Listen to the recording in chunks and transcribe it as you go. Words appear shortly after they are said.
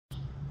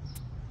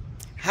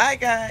Hi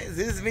guys,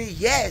 this is me.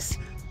 Yes,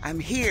 I'm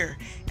here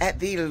at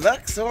the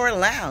Luxor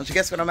Lounge.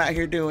 Guess what I'm out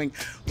here doing?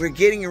 We're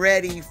getting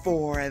ready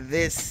for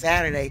this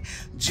Saturday,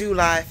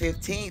 July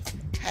 15th.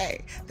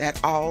 Hey,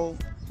 that all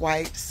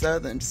white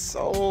Southern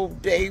Soul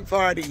Day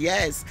party.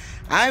 Yes,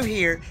 I'm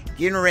here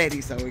getting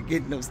ready. So we're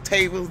getting those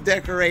tables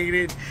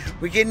decorated.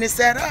 We're getting it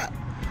set up.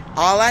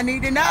 All I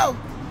need to know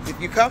is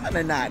if you're coming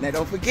or not. Now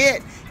don't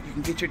forget, you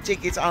can get your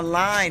tickets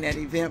online at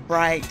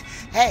Eventbrite.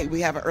 Hey, we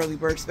have an early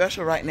bird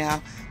special right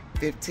now.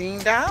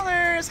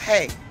 $15.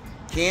 Hey,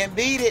 can't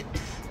beat it.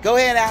 Go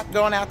ahead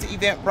going out to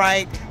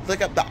Eventbrite.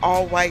 Look up the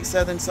all-white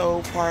Southern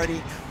Soul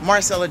Party.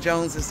 Marcella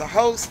Jones is the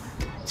host.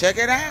 Check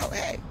it out.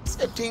 Hey, it's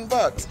 15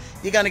 bucks.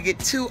 You're going to get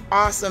two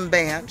awesome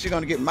bands. You're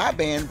going to get my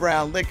band,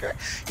 Brown Liquor.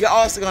 You're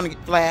also going to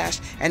get Flash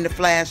and the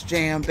Flash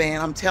Jam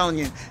Band. I'm telling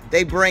you,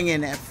 they bring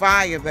in that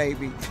fire,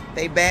 baby.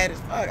 They bad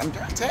as fuck. I'm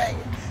trying to tell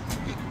you.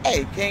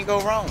 Hey, can't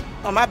go wrong.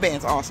 Oh, my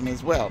band's awesome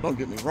as well. Don't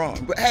get me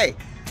wrong. But hey,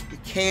 you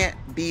can't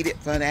beat it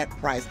for that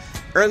price.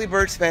 Early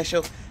bird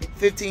special,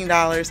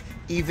 $15,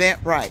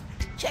 Eventbrite.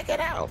 Check it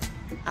out.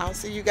 I'll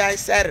see you guys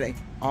Saturday.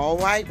 All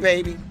white,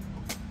 baby.